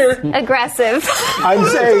news This here. is aggressive. I'm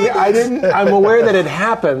saying I'm aware that it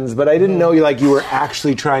happens, but I didn't know you were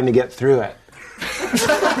actually trying to get through it.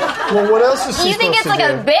 Well, what else is she You think it's supposed like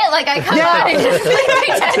to a do? bit? Like I come on and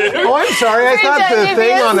just Oh, I'm sorry. I thought the Pretend to be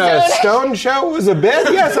thing a on a Stone Stone show was a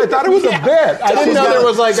bit. Yes, I thought it was a bit. I didn't know there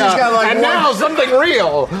was like she's got like and one- now something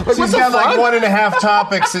real. Like, what She's the got like fuck? 1.5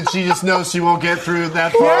 topics, and she just knows she won't get through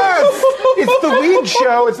that far. Yes, it's the weed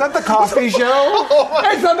show. It's not the coffee show.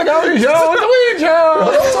 It's not the coffee show. It's the weed show.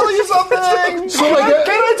 I'll tell you something.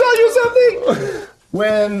 Can I tell you something?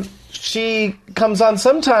 When she comes on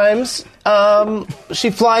sometimes, she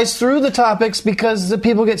flies through the topics because the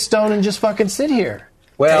people get stoned and just fucking sit here.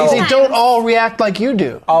 Well, They don't all react like you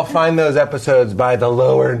do. I'll find those episodes by the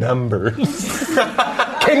lower numbers.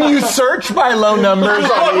 Can you search by low numbers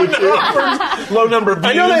on YouTube? Low number views.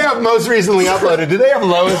 I know they have most recently uploaded. Do they have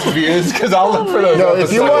lowest views? Because I'll look for those. No,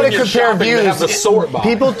 if you episodes. want to you're compare shopping, they views, have the sort by.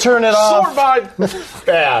 people turn it off. Sort by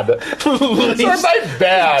bad. Sort by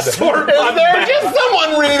bad. Sort Is by there bad. just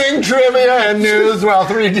someone reading trivia and news while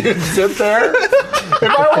three dudes sit there? If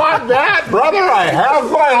I want that, brother, I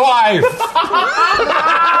have my life.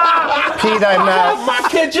 Pete, I'm not. my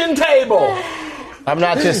kitchen table. I'm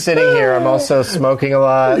not just sitting here. I'm also smoking a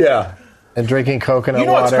lot. Yeah. And drinking coconut You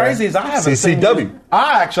know water. what's crazy is I haven't seen you.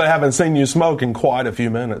 I actually haven't seen you smoke in quite a few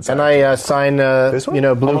minutes. And I sign,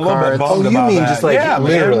 blue cards. Oh, you mean just like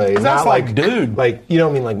literally? Man. That's like, dude. Like you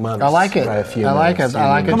don't mean like months. I like it. By a few I like it. minutes. I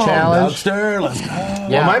like a challenge. Dubster, let's go. Yeah.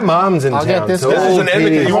 Well, my mom's in I'll town. get this. So This is an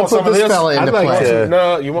indicator. You want some of this? Fella into I'd like play. to.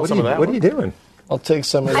 No, you want some of that? What are you doing? I'll take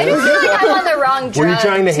some of I this. just feel like I'm on the wrong drug Were you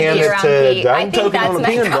trying to hand be it around to Pete. Doug? I think Token that's on a my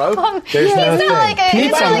pen, bro. problem. There's It's no not thing. like a, Pete's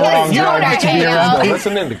it's not on the like wrong a drug stoner to be hangout. around. That's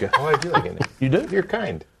an indicator. Oh, I do like it. You do? You're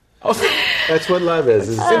kind. That's what love is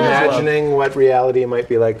imagining what reality might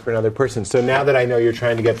be like for another person. So now that I know you're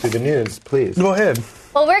trying to get through the news, please. Go ahead.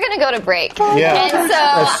 Well, we're going to go to break. Yeah. And so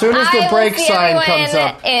As soon as the I will break see sign everyone comes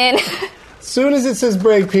up. in As soon as it says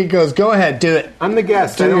break, Pete goes, go ahead, do it. I'm the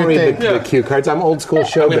guest. Do I don't your read thing. the cue cards. I'm old school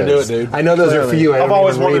showbiz. gonna do it, dude. I know those are for you. I I've don't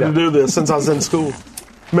always even wanted read to them. do this since I was in school.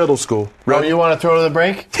 Middle school. Oh, you want to throw to the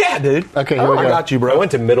break? Yeah, dude. Okay, here we I go. got you, I bro.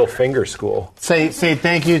 went to middle finger school. Say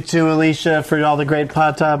thank you to Alicia for all the great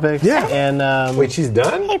pod topics. Yeah. And Wait, she's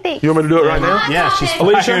done? Hey, thanks. You want me to do it right now? yeah, she's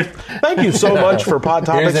Alicia, thank you so much for Pod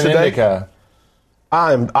Topics Here's an today. indica.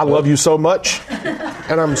 I love you so much,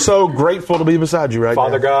 and I'm so grateful to be beside you right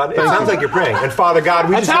Father now. God. It sounds like you're praying. And Father God,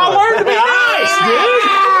 we That's just how I want learned to be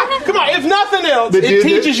nice, dude. Come on, if nothing else, it dude-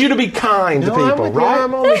 teaches you to be kind to No, I'm people, with you. right?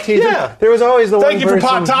 I'm only teasing. Yeah. There was always the one Thank you for person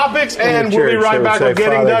Pod Topics, in the and we'll be church right that back would with say,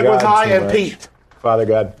 Getting "Father Doug with God High too and much." Pete. Father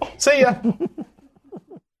God. See ya.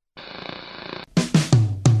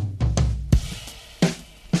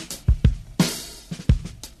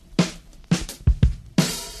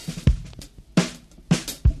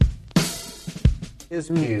 His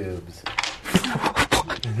pubes.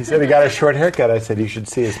 He said he got a short haircut. I said you should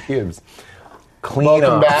see his pubes. Clean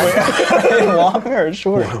welcome off. back. Long or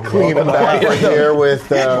short? Clean Welcome back. We're here with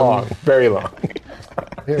long, very long.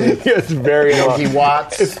 It's very long. Yogi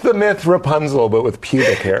Watts, It's the myth Rapunzel, but with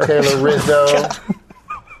pubic hair. Taylor Rizzo.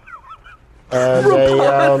 And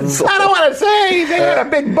I don't want to say they had a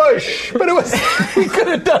big bush, but it was we could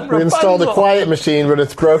have done we Rapunzel. installed a quiet machine, but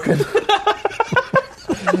it's broken.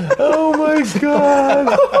 Oh my god!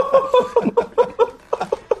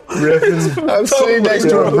 I'm sitting next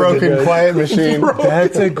to a broken quiet machine.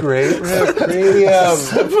 That's a great riff.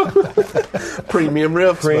 Premium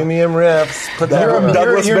riffs. Premium riffs. Put that You're, on.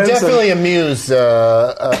 Douglas you're Benson. definitely amused.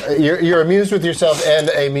 You're amused with yourself and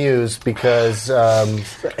amused because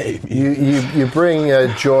you bring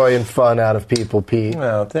joy and fun out of people, Pete.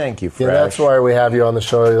 Well, thank you, Fresh. Yeah, that's why we have you on the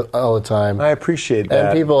show all the time. I appreciate that.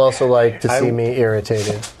 And people also like to see me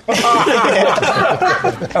irritated.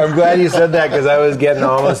 I'm glad you said that because I was getting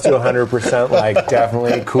almost to 100%. Like,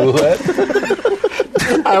 definitely cool it.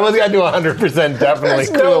 I almost got to 100% definitely.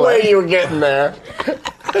 There's no way you were getting there.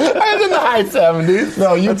 I was in the high 70s.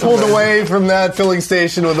 No, you pulled away from that filling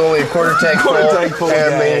station with only a quarter tank full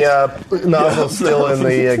and the nozzle still in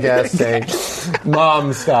the gas tank.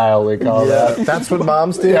 Mom style, we call that. That's what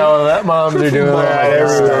moms do? Yeah, well, that moms are doing that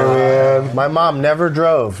everywhere, man. My mom never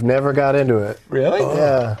drove, never got into it. Really?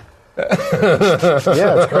 Yeah.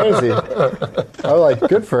 Yeah, it's crazy. I was like,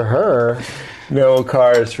 good for her. No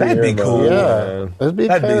cars for That'd your be cool. mom. Yeah.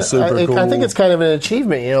 That'd be super cool. I think it's kind of an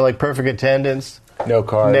achievement, like perfect attendance. No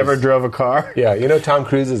cars. Never drove a car. Yeah, Tom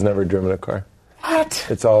Cruise has never driven a car. What?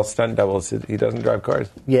 It's all stunt doubles. He doesn't drive cars.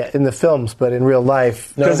 Yeah, in the films, but in real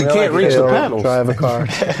life, Because he can't reach the don't pedals. drive a car.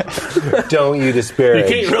 Don't you You disparage.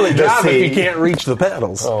 can't really the drive if sea. you can't reach the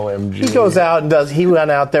pedals. OMG. He goes out and does. He went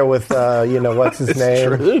out there with, what's his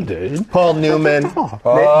name? True, dude. Paul Newman.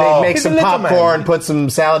 They make he's some a little popcorn, man. put some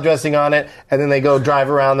salad dressing on it, and then they go drive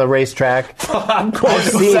around the racetrack. I've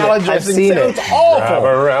seen it. I've seen it. It's awful. Drive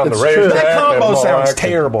around It's the true. racetrack. That combo and sounds walk.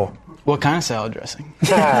 terrible. What kind of salad dressing?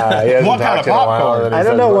 Ah, he hasn't What kind talked of in a while, popcorn? and he I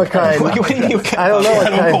don't says, know what kind. What do you mean? I don't know what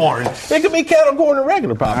Kettle kind. corn. It could be kettle corn or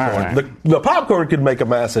regular popcorn. All right. The popcorn could make a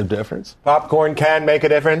massive difference. Popcorn can make a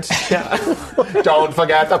difference. Don't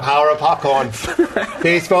forget the power of popcorn.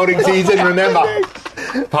 This voting season, remember,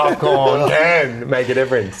 popcorn can make a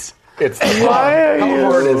difference. It's the pop.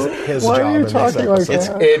 Popcorn is his Why job are you in this talking like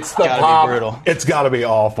episode. that? It's the Gotta pop. be brutal. It's got to be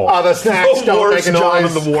awful. Other snacks the don't worst make a job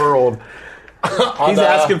noise. in the world. He's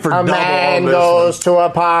asking for A double man on this goes to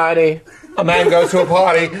a party. A man goes to a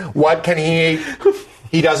party. What can he eat?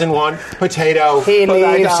 He doesn't want potato. He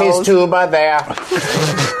leaves his tuba there.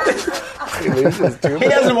 He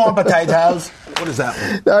doesn't want potatoes. What is that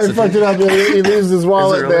one? No, he fucked it up. He leaves his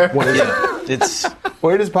wallet there. What is it? It's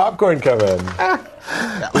Where does popcorn come in?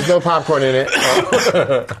 There's no popcorn in it.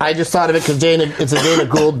 I just thought of it because it's a Dana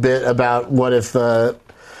Gould bit about what if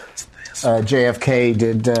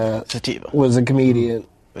JFK sativa. was a comedian.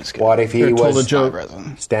 What if he Or told was a joke.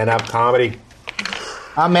 stand-up comedy?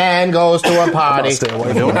 A man goes to a party. Stay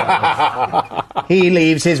away from that. He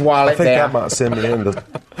leaves his I wallet think there. that might send me into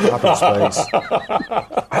hyperspace.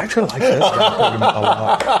 I actually like this guy a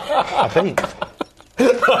lot. I think.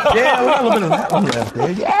 Yeah, we got a little bit of that one left,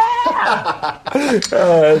 dude.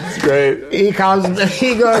 That's great. He goes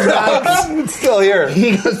back. It's still here.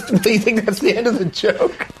 He goes, do you think that's the end of the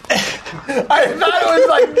joke? I thought it was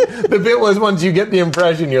like the bit was once you get the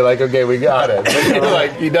impression, you're like, okay, we got it. But you're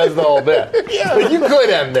like, he does the whole bit. But you could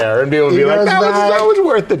end there and people would be like, that was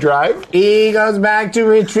worth the drive. He goes back to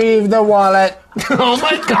retrieve the wallet. Oh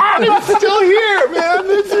my God, it's still here, man.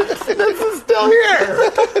 This is still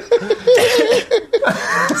here.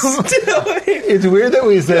 It's weird that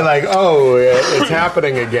we say like, oh, it's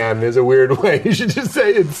happening again is a weird way. You should just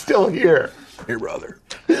say it's still here. Here, brother.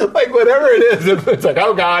 Like whatever it is, it's like,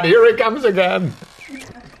 oh God, here it comes again.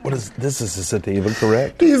 What is this? Is a sativa,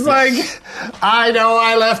 correct? He's like, I know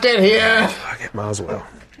I left it here. Fuck it, might as well.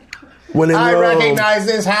 When in I Rome. recognize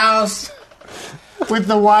this house with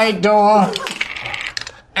the white door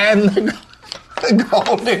and the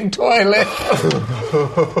golden toilet.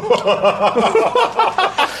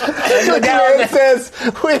 And the guy says,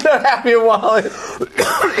 with a happy wallet.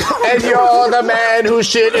 And you're the man who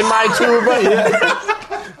shit in my tuba.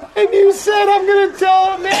 And you said, I'm going to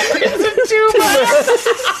tell him that it's a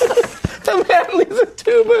tuba. The man leaves a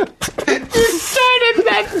tuba. You started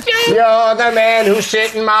that joke. You're the man who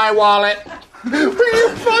shit in my wallet. You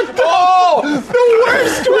fucked up. The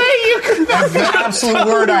worst way you could. That's the absolute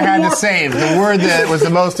word I had to save. The word that was the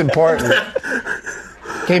most important.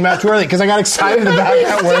 Came out too early because I got excited about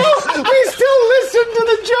that word. We still listen to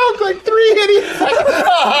the joke like three idiots.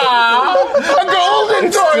 A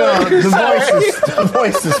golden toilet. The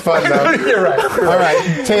voice is fun though. You're right. All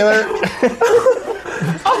right, Taylor.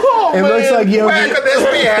 Oh, It looks like Yogi. Where could this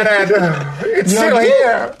be headed? It's still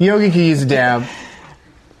here. Yogi can use a dab.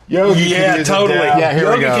 Yogi Yeah, could use a totally. dab. Yeah, here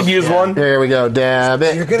Yogi we go. could use one. Here we go. Dab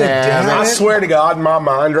it. You're gonna dab dab I it. swear to God, in my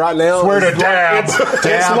mind right now. Swear to it's dab. It's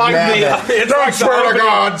Dab, like dab the. It's like Swear to the opening-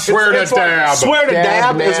 God, swear to it's like- dab. Swear to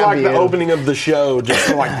Dab, dab is like the dab, yeah. opening of the show.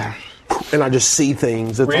 Just like, and I just see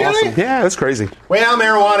things. It's Really? awesome. Yeah, it's crazy. Well,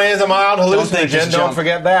 marijuana is a mild think hallucinogen. it's Don't junk.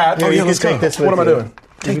 forget that. Here, yeah, you let's can go. take this with What am I you. doing?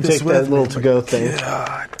 You can this take with that me. little to-go thing.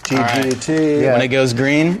 TGT. Yeah. When it goes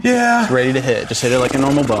green, Yeah. it's ready to hit. Just hit it like a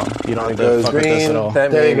normal bone. You don't need to Goes fuck with this at all.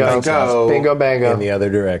 that There you means go. Bingo, bango. in the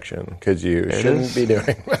other direction because you shouldn't be doing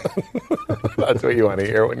that. That's what you want to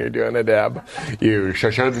hear when you're doing a dab. You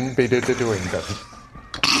shouldn't be doing that.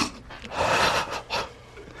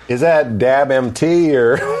 Is that dab MT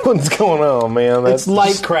or what's going on, man? It's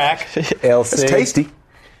light crack. LC. It's tasty.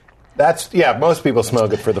 Most people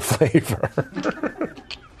smoke it for the flavor.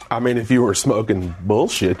 I mean, if you were smoking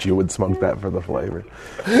bullshit, you would smoke that for the flavor.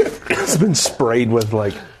 It's been sprayed with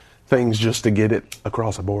like things just to get it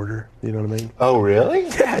across a border. You know what I mean? Oh, really?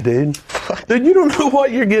 Yeah, dude. Dude, you don't know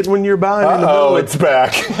what you're getting when you're buying in the middle Oh, of it's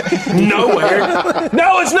back. nowhere.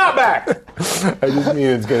 No, it's not back. I just mean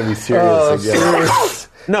it's going to be serious again.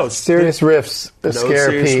 No, Serious riffs. no Scare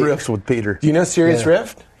serious Pete. riffs with Peter. Do you know Sirius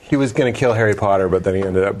Rift? He was going to kill Harry Potter, but then he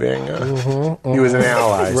ended up being he was an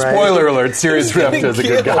ally. Right. Spoiler alert: Sirius Rift is a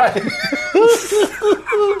good guy. This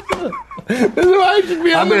is why I should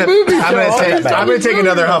be on the movie show. I'm gonna take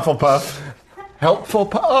another Hufflepuff. Helpful.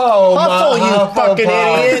 Oh, Huffle, my you fucking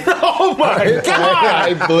idiot! Oh my god!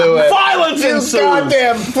 I blew it. Violence You ensues.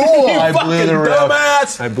 goddamn fool! I blew the riff.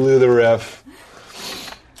 Dumbass. I blew the riff.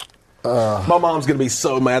 My mom's gonna be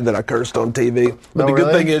so mad that I cursed on TV. But the good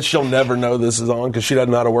really? thing is she'll never know this is on because she doesn't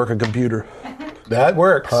know how to work a computer. That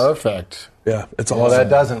works. Perfect. Yeah, it's awesome. Well, that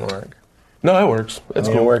doesn't work. No, it works. It's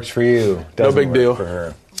It cool. works for you. Doesn't big work deal. for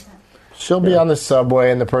her. She'll be on the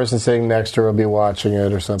subway, and the person sitting next to her will be watching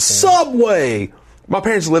it or something. Subway. My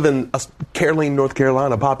parents live in Caroline, North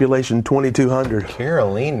Carolina, population 2,200.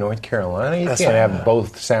 Caroline, North Carolina. You That's can't right. have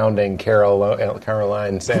both sounding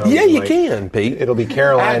Caroline sounding. Yeah, you like- can, Pete. It'll be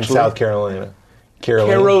Caroline, Actually, South Carolina.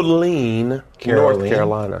 Caroline. North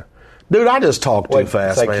Carolina. Dude, I just talk too What,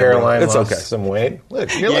 fast, it's like man. Caroline It's lost okay. some weight.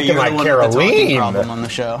 Look, you're Yeah, looking you're like the one with the talking problem Caroline. on the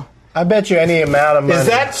show. I bet you any amount of money. Is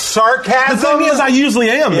that sarcasm? The thing is, I usually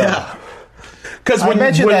am, Yeah. Because I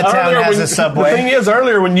bet you that town has a subway. The thing is,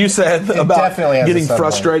 earlier when you said about definitely has a getting subway.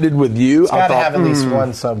 frustrated with you, It's I got to thought, have at least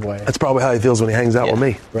one subway. that's probably how he feels when he hangs out with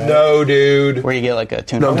me. No, dude. Where you get like a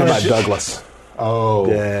tuna. No, I'm talking fish. about Douglas. Oh,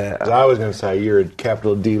 Yeah. I was going to say you're a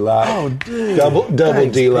capital D light. Oh, dude. Double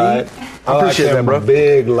Thanks, D light. Pete. I appreciate like that, them bro.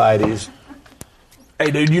 Big lighties. Hey,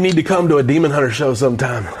 dude, you need to come to a Demon Hunter show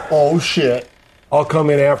sometime. Oh shit! I'll come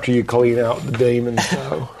in after you clean out the demons.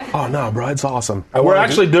 So. Oh, no, bro, it's awesome. I We're wanna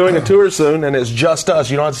actually doing a tour soon, and it's just us.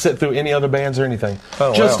 You don't have to sit through any other bands or anything.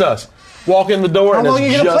 Oh, just wow. us. Walk in the door, and How long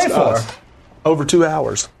it's are you gonna just play for? us. Over 2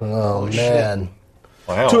 hours. Oh, man.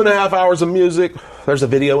 Wow. 2.5 hours of music. There's a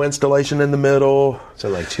video installation in the middle. So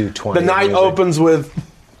like 2:20. The night opens with,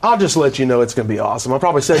 I'll just let you know it's going to be awesome. I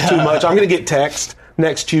probably said too much. I'm going to get text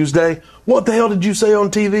next Tuesday. What the hell did you say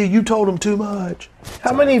on TV? You told them too much.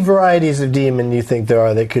 How many varieties of demon do you think there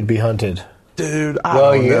are that could be hunted? Dude, I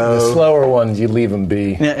don't know. The slower ones, you leave them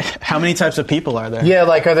be. Yeah, how many types of people are there? Yeah,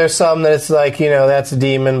 like, are there some that it's like, that's a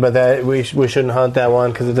demon, but that we shouldn't hunt that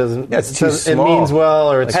one because it doesn't. Yeah, it's too it small. means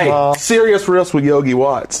well, or it's Hey, small. serious risk with Yogi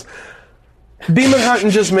Watts. Demon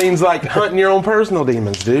hunting just means like hunting your own personal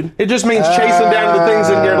demons, dude. It just means chasing down the things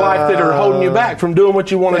in your life that are holding you back from doing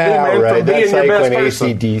what you want to do, man. right. From being That's your like best when person.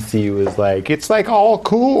 AC/DC was like, it's like all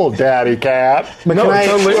cool, Daddy Cat. But no, can I-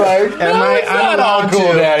 it's only right, like, am I- it's I'm not all allowed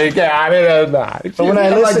cool, to- Daddy Cat. It is not. But when I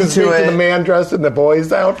like listen to speak to it- the man dressed in the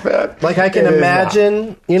boy's outfit. Like, I can It is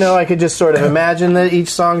imagine, I could just sort of imagine that each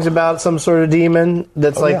song's about some sort of demon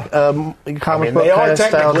that's comic book they are kind of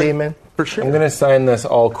style technically- demon. For sure. I'm going to sign this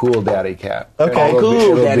all cool, Daddy Cat. Okay. It'll Cool, be,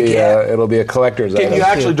 it'll Daddy be, Cat. It'll be a collector's Can item. you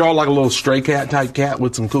actually draw like a little stray cat type cat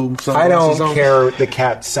with some cool I sunglasses don't on? care the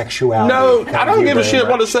cat's sexuality. No, Thank I don't you give a very shit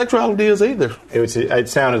what much. his sexuality is either. It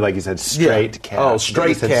sounded like you said straight Yeah. cat. Oh, straight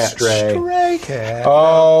You said cat. Stray. Stray cat.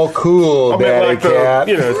 Oh, cool, I mean, Daddy like Cat.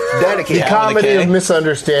 Daddy The cat. comedy with a of K.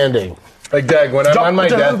 misunderstanding. Like, Doug, when I'm on my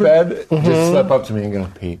Doug. deathbed, just slip up to me and go,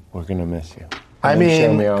 Pete, we're going to miss you. I And then show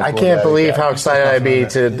mean, me how I cool can't Daddy believe Cat. how excited I'd be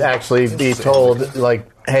to actually be told, like,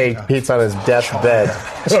 hey, Pete's on his deathbed.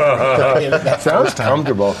 Sounds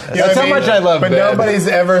comfortable. You know That's what how I mean? much I love But bed. nobody's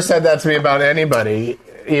ever said that to me about anybody,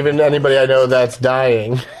 even anybody I know that's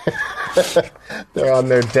dying. They're on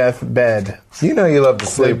their deathbed. You know you love to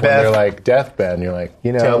sleep when Beth- they're like deathbed, and you're like,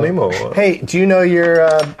 tell me more. Hey, do you know your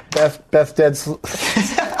deathbed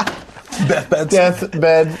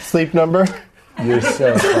deathbed sleep number? You're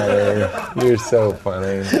so funny. You're so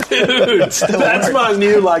funny. Dude, that's my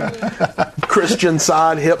new Christian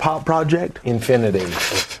side hip hop project. Infinity.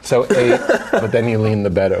 So 8, but then you lean the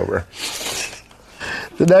bed over.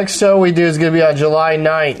 The next show we do is going to be on July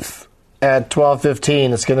 9th at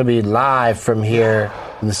 12:15. It's going to be live from here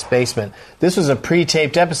in the basement. This was a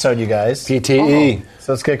pre-taped episode, you guys. PTE.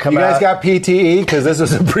 So it's going to come You out. guys got PTE? Because this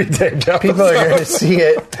was a pre-taped episode. People are going to see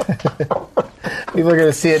it. People are going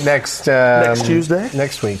to see it next Tuesday?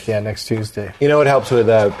 Next week, yeah, next Tuesday. You know what helps with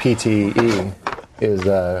PTE is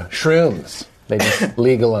shrooms. They just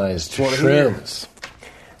legalized shrooms.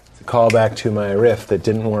 It's a callback to my riff that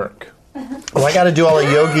didn't work. Well, I got to do all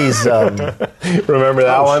of Yogi's Remember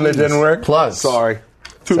that one that didn't work? plugs. Sorry.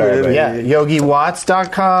 Too Sorry, many. Yeah,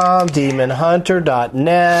 YogiWatts.com,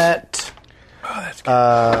 DemonHunter.net. Oh, that's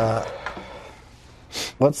good.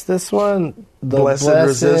 What's this one? The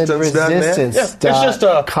BlessedResistance.net. Yeah, it's just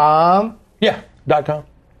a- .com. Yeah. .com.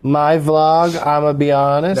 My vlog, I'ma be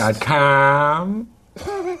honest. .com.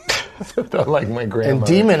 Don't like my grandma. And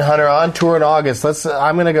Demon Hunter on tour in August.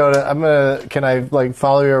 Can I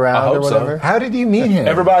follow you around I hope or so. whatever? How did you meet him?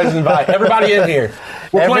 Everybody's invited. Everybody in here.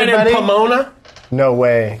 We're playing Everybody? in Pomona, No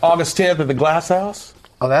way. August 10th at the Glass House.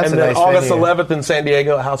 Oh, that's and a then nice August venue. 11th in San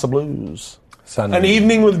Diego at House of Blues. Sunday. An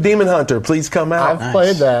evening with Demon Hunter. Please come out. I've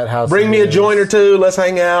played that house. Bring of me a Blues. joint or two. Let's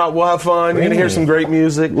hang out. We'll have fun. You're Bring going to hear me. some great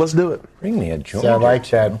music. Let's do it. Bring me a joint. Yeah, I like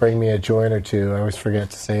that. Bring me a joint or two. I always forget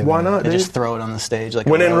to say that. Why not, They dude? just throw it on the stage like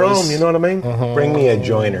When a in rose. Rome, you know what I mean? Bring me a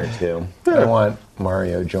joint or two. I want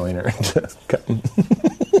Mario Joyner to come.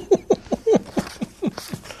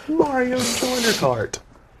 Mario Joyner cart.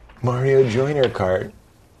 Mario Joyner cart.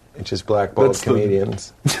 It's just blackballed That's the-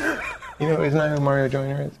 comedians. You know, isn't that who Mario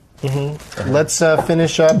Joyner is? Let's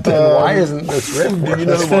finish up. Why isn't this riff working?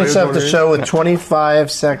 Let's finish up the show with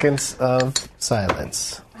 25 seconds of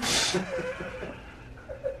silence.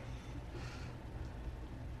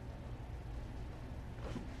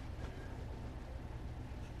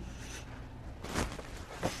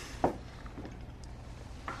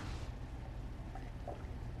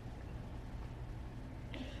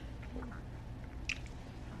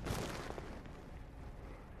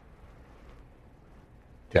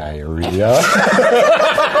 Diarrhea.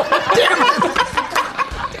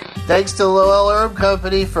 Thanks to Lowell Herb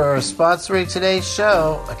Company for sponsoring today's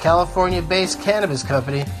show, a California-based cannabis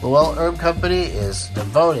company. Lowell Herb Company is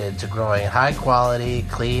devoted to growing high-quality,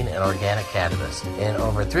 clean, and organic cannabis. In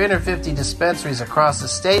over 350 dispensaries across the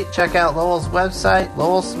state, check out Lowell's website,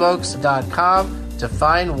 lowellsmokes.com, to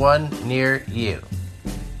find one near you.